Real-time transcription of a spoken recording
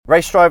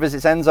Race drivers,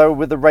 it's Enzo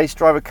with the Race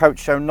Driver Coach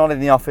Show, not in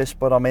the office,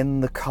 but I'm in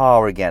the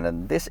car again.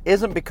 And this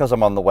isn't because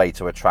I'm on the way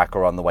to a track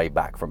or on the way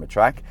back from a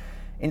track.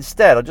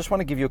 Instead, I just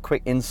want to give you a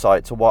quick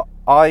insight to what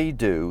I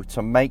do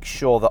to make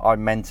sure that I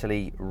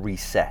mentally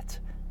reset.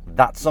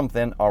 That's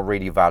something I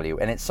really value,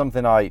 and it's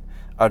something I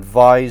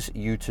advise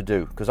you to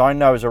do, because I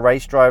know as a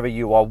race driver,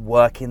 you are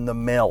working the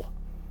mill.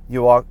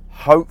 You are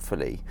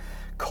hopefully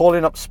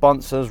calling up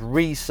sponsors,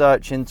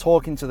 researching,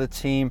 talking to the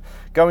team,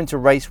 going to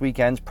race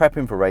weekends,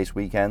 prepping for race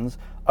weekends,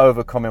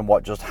 overcoming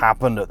what just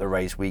happened at the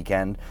race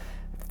weekend,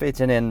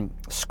 fitting in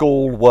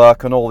school,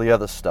 work and all the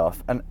other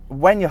stuff. And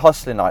when you're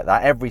hustling like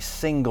that every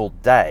single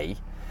day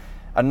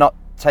and not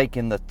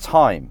taking the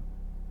time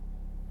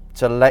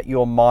to let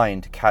your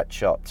mind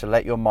catch up, to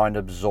let your mind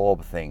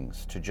absorb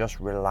things, to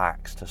just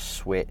relax, to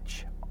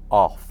switch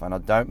off. And I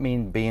don't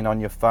mean being on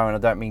your phone, I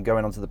don't mean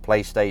going onto the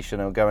PlayStation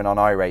or going on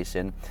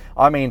iRacing,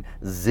 I mean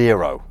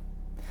zero.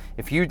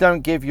 If you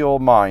don't give your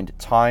mind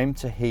time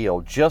to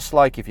heal, just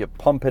like if you're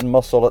pumping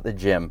muscle at the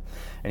gym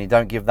and you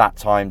don't give that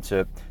time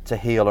to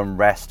heal and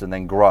rest and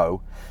then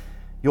grow,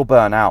 you'll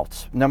burn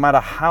out. No matter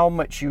how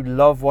much you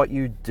love what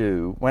you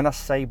do, when I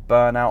say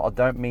burn out, I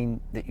don't mean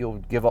that you'll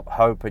give up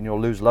hope and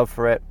you'll lose love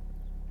for it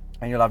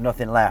and you'll have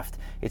nothing left.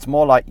 It's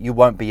more like you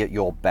won't be at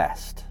your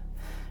best.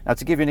 Now,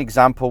 to give you an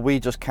example, we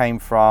just came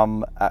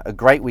from a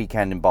great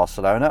weekend in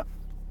Barcelona.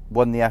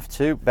 Won the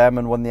F2,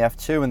 Behrman won the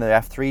F2, and the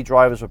F3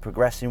 drivers were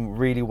progressing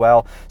really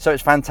well. So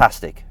it's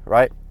fantastic,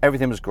 right?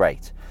 Everything was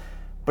great.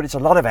 But it's a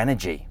lot of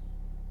energy.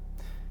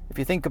 If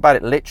you think about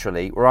it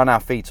literally, we're on our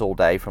feet all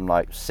day from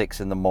like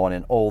 6 in the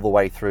morning all the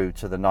way through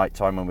to the night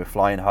time when we're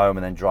flying home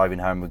and then driving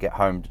home. We get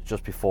home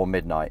just before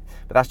midnight.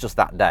 But that's just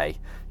that day.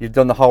 You've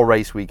done the whole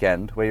race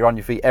weekend where you're on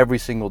your feet every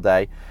single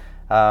day.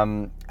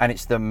 And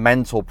it's the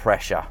mental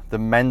pressure, the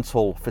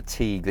mental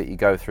fatigue that you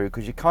go through,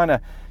 because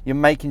you're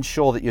making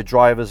sure that your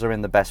drivers are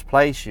in the best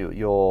place.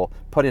 You're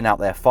putting out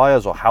their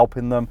fires or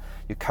helping them.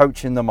 You're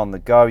coaching them on the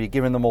go. You're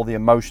giving them all the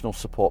emotional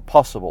support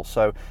possible.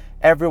 So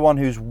everyone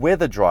who's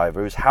with a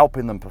driver, who's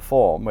helping them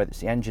perform, whether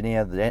it's the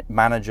engineer, the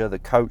manager, the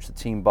coach, the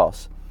team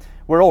boss,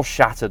 we're all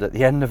shattered at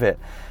the end of it.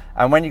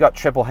 And when you got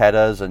triple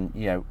headers and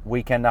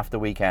weekend after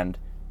weekend,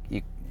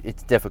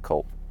 it's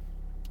difficult.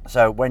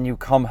 So when you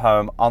come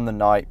home on the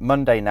night,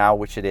 Monday now,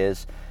 which it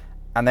is,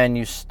 and then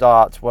you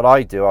start, what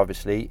I do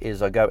obviously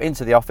is I go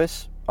into the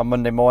office on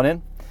Monday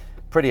morning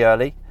pretty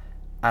early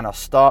and I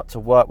start to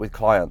work with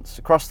clients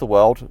across the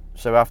world.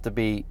 So I have to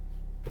be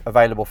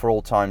available for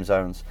all time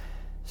zones.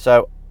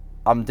 So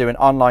I'm doing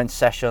online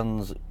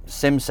sessions,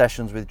 sim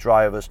sessions with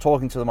drivers,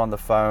 talking to them on the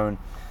phone,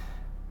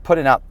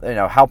 putting up,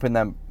 helping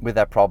them with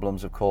their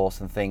problems, of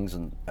course, and things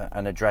and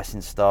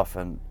addressing stuff.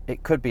 And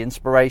it could be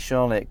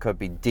inspirational, it could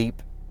be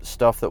deep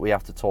stuff that we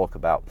have to talk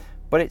about,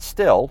 but it's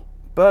still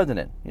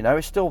burdening.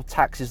 It still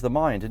taxes the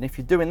mind. And if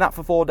you're doing that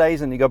for 4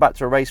 days and you go back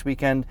to a race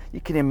weekend, you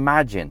can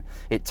imagine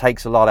it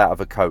takes a lot out of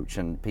a coach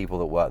and people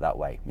that work that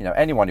way.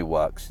 Anyone who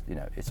works,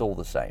 it's all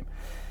the same.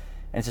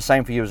 And it's the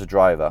same for you as a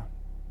driver.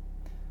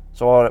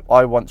 So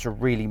I want to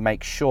really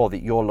make sure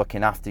that you're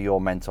looking after your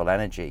mental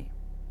energy,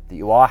 that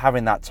you are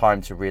having that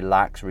time to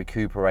relax,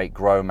 recuperate,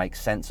 grow, make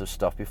sense of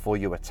stuff before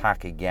you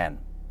attack again.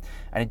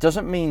 And it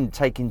doesn't mean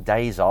taking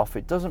days off.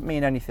 It doesn't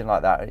mean anything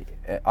like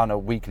that on a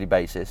weekly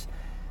basis.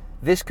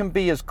 This can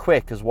be as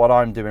quick as what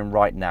I'm doing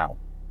right now.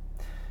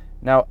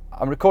 Now,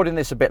 I'm recording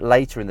this a bit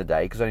later in the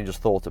day because I only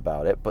just thought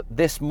about it. But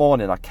this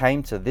morning I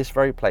came to this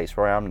very place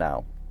where I am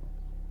now.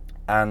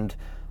 And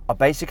I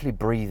basically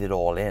breathe it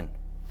all in.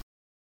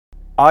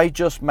 I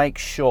just make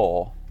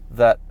sure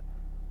that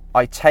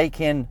I take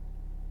in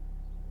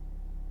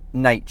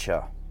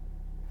nature.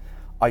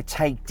 I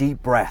take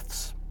deep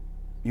breaths.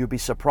 You'd be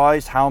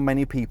surprised how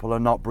many people are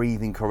not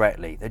breathing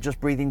correctly. They're just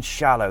breathing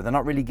shallow. They're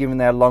not really giving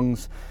their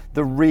lungs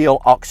the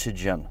real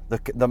oxygen,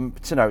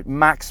 the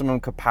maximum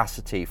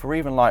capacity for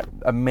even like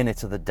a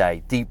minute of the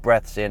day. Deep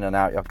breaths in and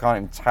out. I can't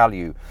even tell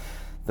you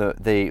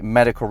the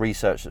medical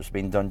research that's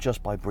been done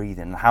just by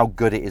breathing and how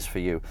good it is for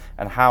you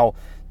and how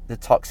the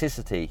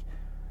toxicity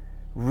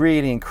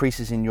really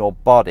increases in your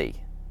body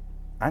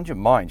and your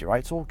mind, right?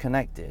 It's all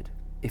connected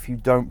if you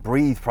don't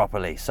breathe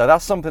properly. So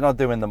that's something I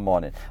do in the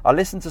morning. I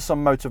listen to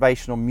some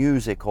motivational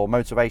music or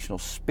motivational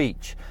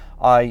speech.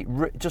 I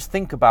just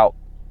think about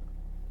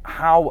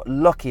how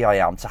lucky I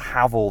am to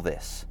have all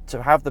this,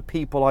 to have the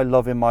people I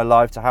love in my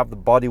life, to have the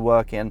body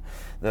working,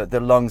 the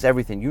lungs,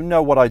 everything. You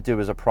know what I do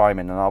as a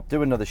priming, and I'll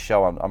do another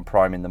show on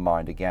priming the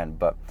mind again,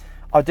 but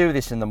I do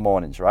this in the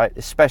mornings, right?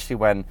 Especially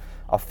when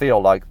I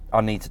feel like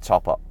I need to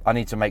top up. I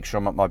need to make sure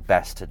I'm at my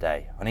best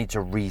today. I need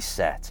to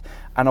reset,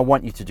 and I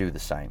want you to do the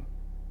same.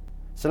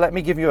 So let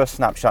me give you a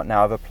snapshot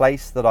now of a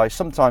place that I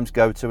sometimes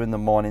go to in the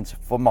mornings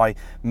for my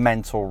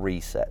mental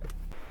reset.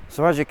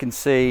 So as you can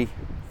see,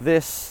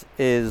 this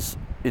is,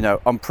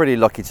 I'm pretty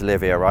lucky to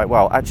live here, right?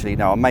 Well, actually,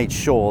 no, I made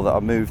sure that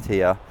I moved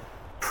here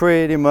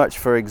pretty much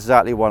for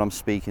exactly what I'm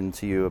speaking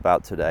to you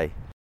about today.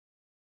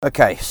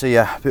 Okay, so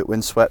yeah, a bit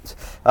windswept.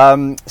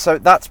 So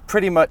that's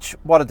pretty much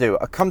what I do.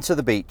 I come to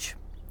the beach,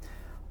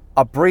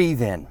 I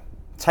breathe in,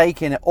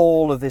 take in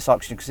all of this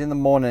oxygen, because in the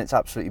morning it's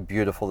absolutely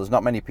beautiful. There's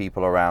not many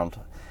people around.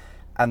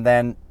 And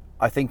then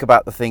I think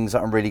about the things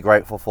that I'm really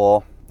grateful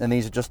for. And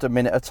these are just a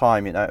minute at a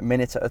time, a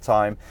minute at a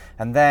time.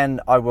 And then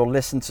I will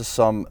listen to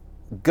some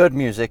good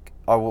music.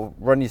 I will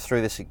run you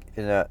through this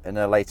in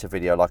a later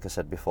video, like I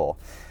said before.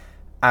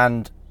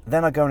 And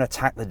then I go and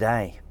attack the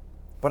day.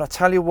 But I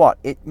tell you what,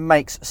 it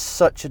makes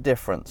such a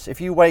difference.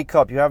 If you wake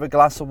up, you have a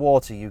glass of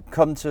water, you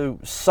come to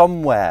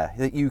somewhere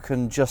that you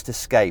can just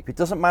escape. It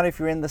doesn't matter if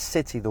you're in the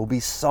city, there'll be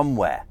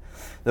somewhere.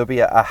 There'll be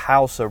a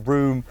house, a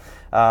room,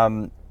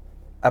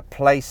 a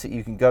place that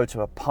you can go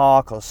to, a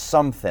park or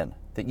something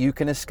that you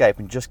can escape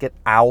and just get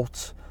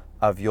out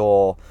of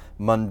your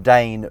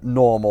mundane,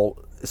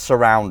 normal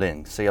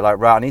surroundings. So you're like,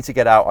 right, I need to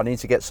get out, I need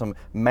to get some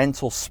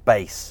mental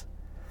space.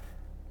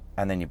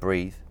 And then you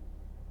breathe.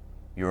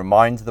 You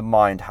remind the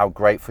mind how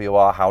grateful you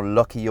are, how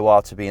lucky you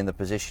are to be in the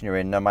position you're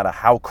in, no matter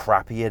how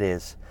crappy it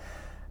is.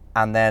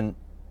 And then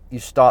you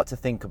start to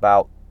think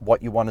about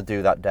what you want to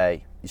do that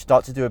day. You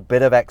start to do a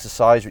bit of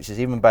exercise, which is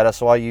even better.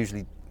 So I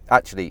usually,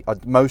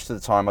 most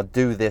of the time, I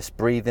do this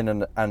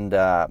breathing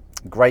and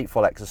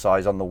grateful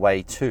exercise on the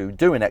way to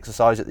doing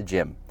exercise at the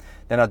gym.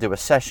 Then I do a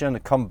session, I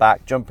come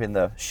back, jump in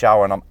the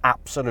shower, and I'm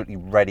absolutely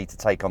ready to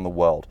take on the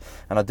world.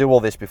 And I do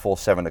all this before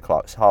 7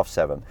 o'clock, it's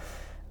 6:30.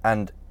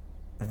 And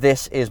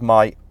this is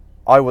my,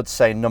 I would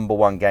say, number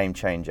one game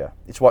changer.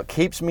 It's what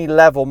keeps me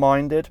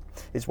level-minded.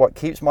 It's what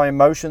keeps my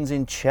emotions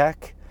in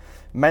check.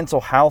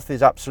 Mental health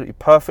is absolutely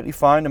perfectly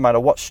fine no matter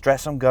what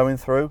stress I'm going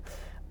through.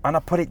 And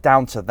I put it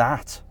down to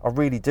that. I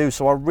really do.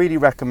 So I really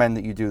recommend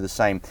that you do the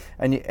same.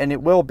 And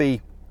it will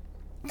be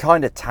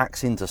kind of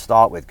taxing to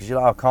start with, because you're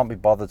like, I can't be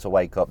bothered to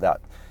wake up that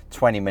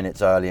 20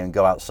 minutes early and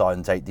go outside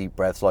and take deep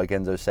breaths like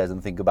Enzo says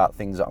and think about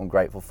things that I'm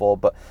grateful for.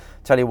 But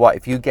tell you what,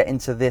 if you get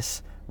into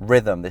this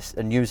rhythm,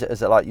 and use it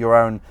as like your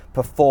own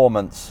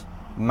performance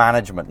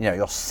management,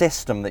 your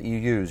system that you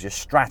use, your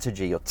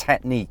strategy, your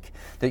technique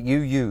that you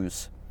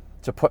use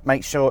to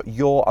make sure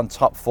you're on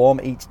top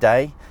form each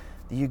day,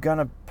 you're going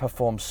to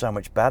perform so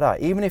much better.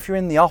 Even if you're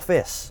in the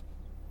office,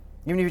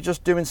 even if you're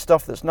just doing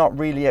stuff that's not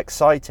really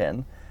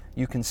exciting,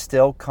 you can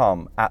still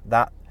come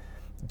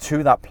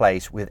to that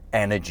place with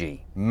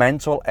energy,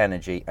 mental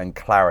energy and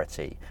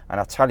clarity. And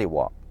I'll tell you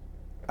what,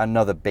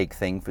 another big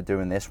thing for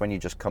doing this, when you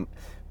just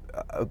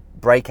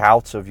break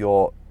out of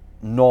your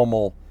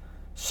normal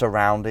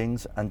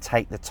surroundings and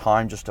take the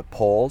time just to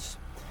pause,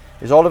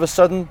 is all of a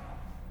sudden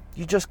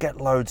you just get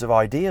loads of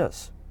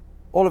ideas.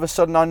 All of a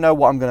sudden I know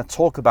what I'm going to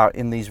talk about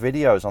in these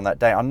videos on that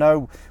day. I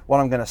know what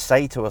I'm going to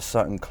say to a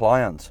certain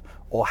client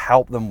or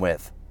help them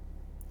with.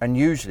 And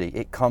usually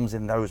it comes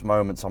in those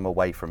moments I'm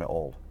away from it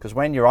all. Because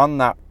when you're on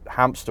that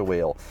hamster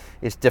wheel,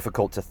 it's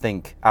difficult to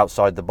think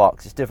outside the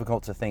box. It's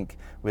difficult to think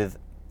with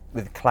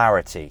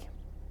clarity.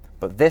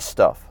 But this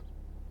stuff,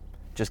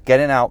 just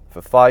getting out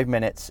for 5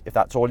 minutes, if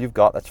that's all you've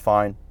got, that's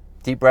fine.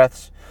 Deep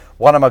breaths.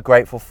 What am I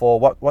grateful for?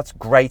 What's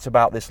great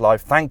about this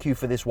life? Thank you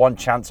for this one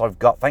chance I've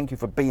got. Thank you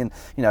for being,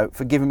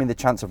 for giving me the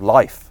chance of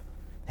life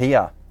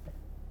here.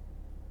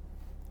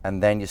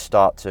 And then you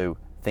start to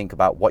think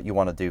about what you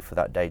want to do for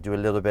that day. Do a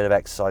little bit of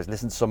exercise,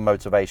 listen to some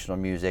motivational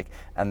music,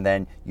 and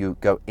then you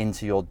go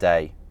into your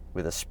day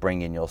with a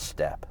spring in your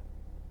step.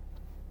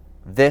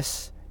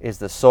 This is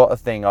the sort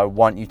of thing I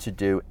want you to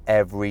do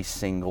every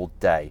single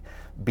day.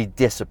 Be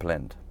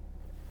disciplined.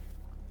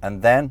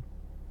 And then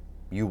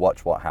you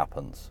watch what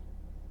happens.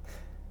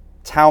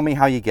 Tell me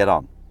how you get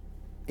on.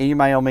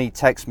 Email me,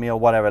 text me, or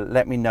whatever.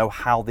 Let me know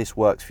how this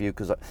works for you,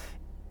 because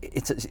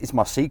it's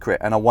my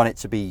secret and I want it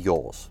to be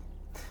yours.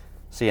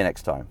 See you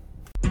next time.